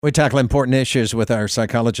We tackle important issues with our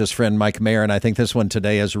psychologist friend Mike Mayer, and I think this one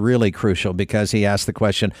today is really crucial because he asked the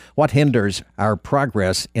question, what hinders our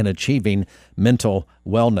progress in achieving mental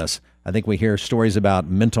wellness? I think we hear stories about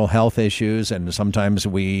mental health issues, and sometimes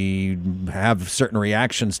we have certain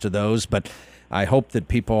reactions to those, but I hope that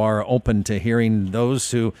people are open to hearing those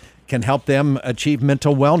who can help them achieve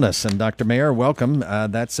mental wellness. And Dr. Mayer, welcome.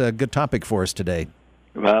 That's a good topic for us today.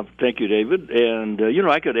 Well, thank you, David. And,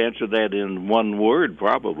 I could answer that in one word,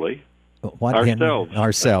 probably. Ourselves.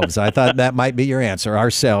 Ourselves. I thought that might be your answer.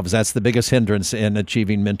 Ourselves. That's the biggest hindrance in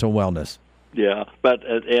achieving mental wellness. Yeah, but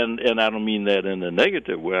and I don't mean that in a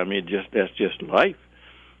negative way. I mean, that's just life.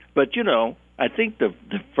 But, I think the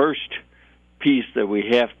first piece that we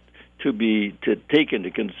have to take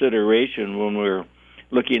into consideration when we're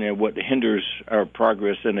looking at what hinders our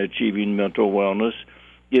progress in achieving mental wellness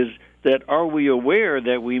is that are we aware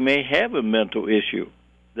that we may have a mental issue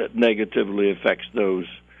that negatively affects those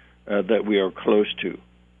that we are close to?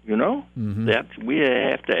 That we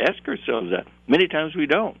have to ask ourselves that. Many times we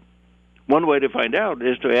don't. One way to find out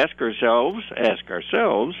is to ask ourselves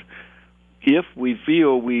if we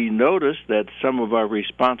feel we notice that some of our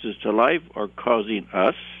responses to life are causing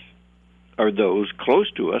us or those close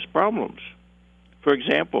to us problems. For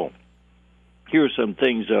example, here are some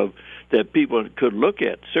things that people could look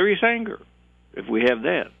at. Serious anger, if we have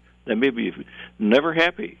that. Then maybe never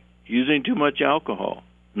happy, using too much alcohol.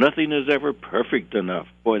 Nothing is ever perfect enough.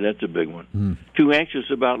 Boy, that's a big one. Too anxious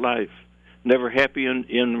about life. Never happy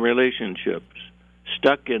in relationships.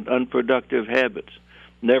 Stuck in unproductive habits.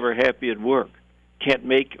 Never happy at work. Can't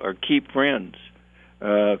make or keep friends.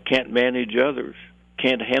 Can't manage others.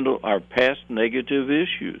 Can't handle our past negative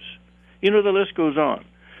issues. The list goes on.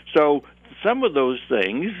 So some of those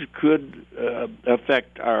things could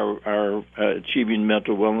affect our achieving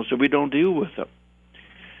mental wellness if we don't deal with them.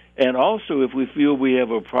 And also, if we feel we have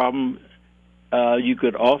a problem, you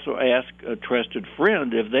could also ask a trusted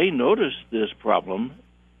friend if they notice this problem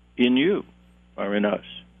in you or in us.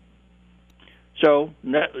 So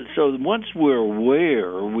once we're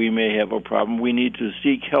aware we may have a problem, we need to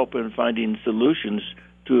seek help in finding solutions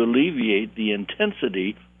to alleviate the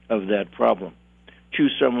intensity of that problem.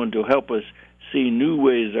 Choose someone to help us see new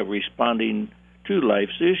ways of responding to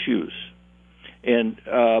life's issues. And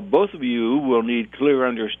both of you will need clear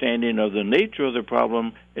understanding of the nature of the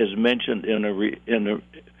problem, as mentioned in a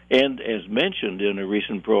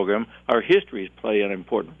recent program. Our histories play an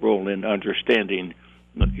important role in understanding,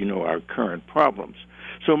 our current problems.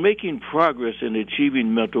 So making progress in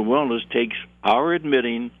achieving mental wellness takes our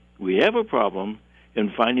admitting we have a problem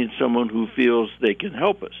and finding someone who feels they can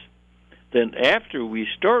help us. Then after we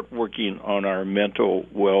start working on our mental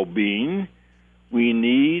well-being, we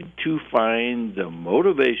need to find the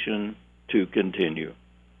motivation to continue.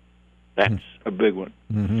 That's a big one.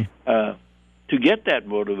 Mm-hmm. To get that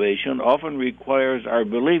motivation often requires our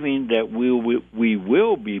believing that we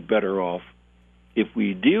will be better off if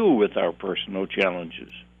we deal with our personal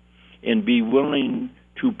challenges and be willing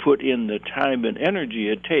to put in the time and energy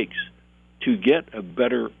it takes to get a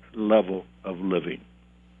better level of living.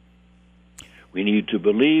 We need to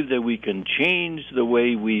believe that we can change the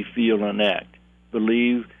way we feel and act.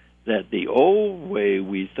 Believe that the old way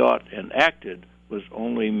we thought and acted was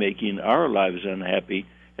only making our lives unhappy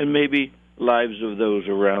and maybe lives of those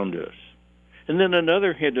around us. And then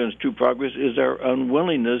another hindrance to progress is our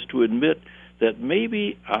unwillingness to admit that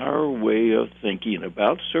maybe our way of thinking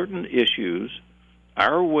about certain issues,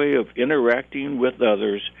 our way of interacting with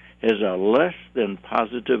others, has a less than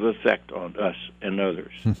positive effect on us and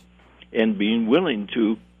others. And being willing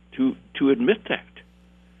to admit that.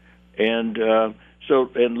 And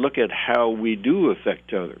and look at how we do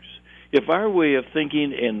affect others. If our way of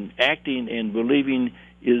thinking and acting and believing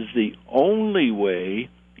is the only way,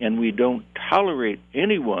 and we don't tolerate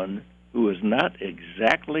anyone who is not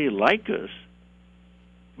exactly like us,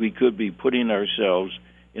 we could be putting ourselves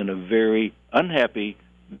in a very unhappy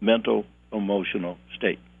mental, emotional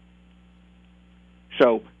state.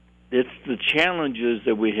 So it's the challenges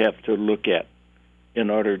that we have to look at in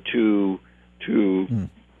order to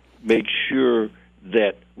make sure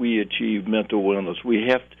that we achieve mental wellness. We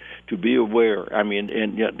have to be aware. I mean,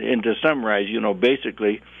 and to summarize,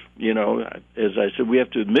 basically, as I said, we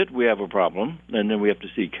have to admit we have a problem, and then we have to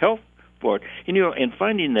seek help for it. And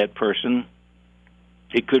finding that person,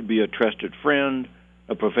 it could be a trusted friend,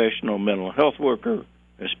 a professional mental health worker,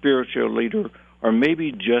 a spiritual leader, or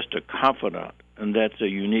maybe just a confidant. And that's a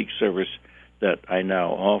unique service that I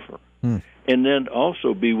now offer. And then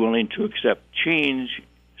also be willing to accept change,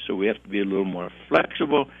 so we have to be a little more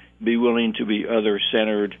flexible, be willing to be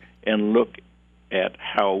other-centered, and look at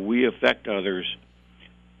how we affect others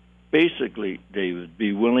basically, David,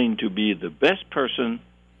 be willing to be the best person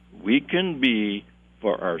we can be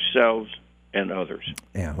for ourselves and others.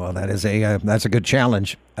 Yeah, well, that's a good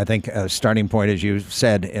challenge. I think a starting point, as you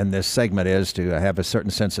said in this segment, is to have a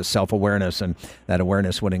certain sense of self-awareness, and that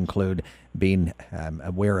awareness would include being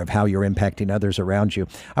aware of how you're impacting others around you.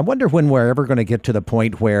 I wonder when we're ever going to get to the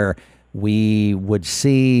point where we would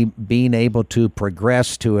see being able to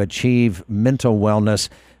progress to achieve mental wellness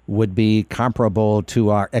would be comparable to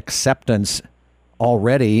our acceptance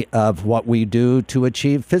already of what we do to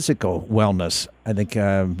achieve physical wellness. I think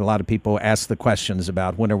a lot of people ask the questions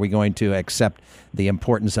about when are we going to accept the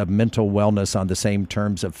importance of mental wellness on the same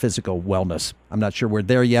terms of physical wellness. I'm not sure we're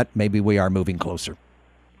there yet. Maybe we are moving closer.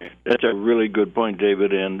 That's a really good point,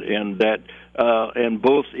 David, and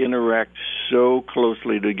both interact so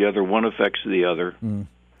closely together. One affects the other.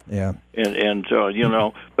 Yeah, and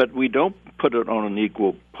so but we don't put it on an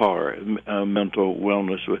equal par. Mental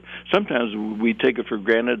wellness. Sometimes we take it for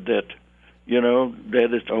granted that that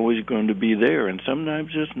it's always going to be there, and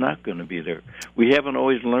sometimes it's not going to be there. We haven't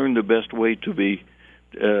always learned the best way to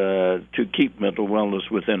keep mental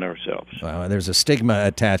wellness within ourselves. Well, there's a stigma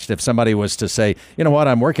attached. If somebody was to say, you know what,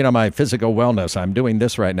 I'm working on my physical wellness, I'm doing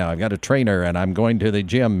this right now, I've got a trainer and I'm going to the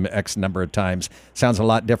gym X number of times, sounds a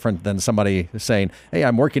lot different than somebody saying, hey,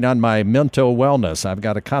 I'm working on my mental wellness. I've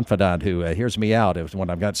got a confidant who hears me out when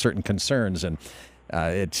I've got certain concerns, and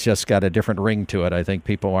it's just got a different ring to it. I think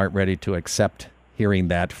people aren't ready to accept hearing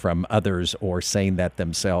that from others or saying that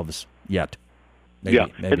themselves yet. Maybe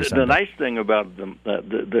the nice thing about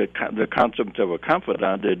the concept of a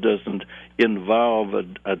confidant, it doesn't involve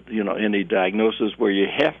any diagnosis where you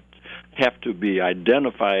have to be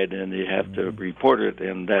identified and you have to report it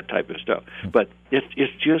and that type of stuff. But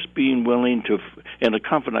it's just being willing to, and a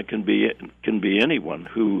confidant can be anyone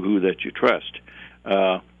who that you trust.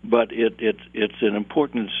 But it's an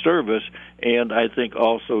important service, and I think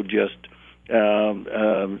also just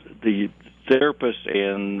the therapists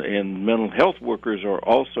and mental health workers are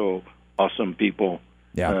also awesome people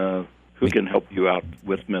who can help you out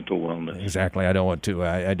with mental wellness. Exactly. I don't want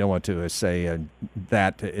to say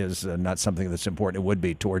that is not something that's important. It would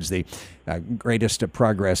be towards the greatest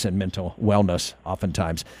progress in mental wellness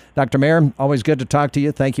oftentimes. Dr. Mayer, always good to talk to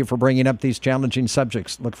you. Thank you for bringing up these challenging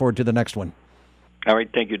subjects. Look forward to the next one. All right.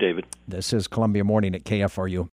 Thank you, David. This is Columbia Morning at KFRU.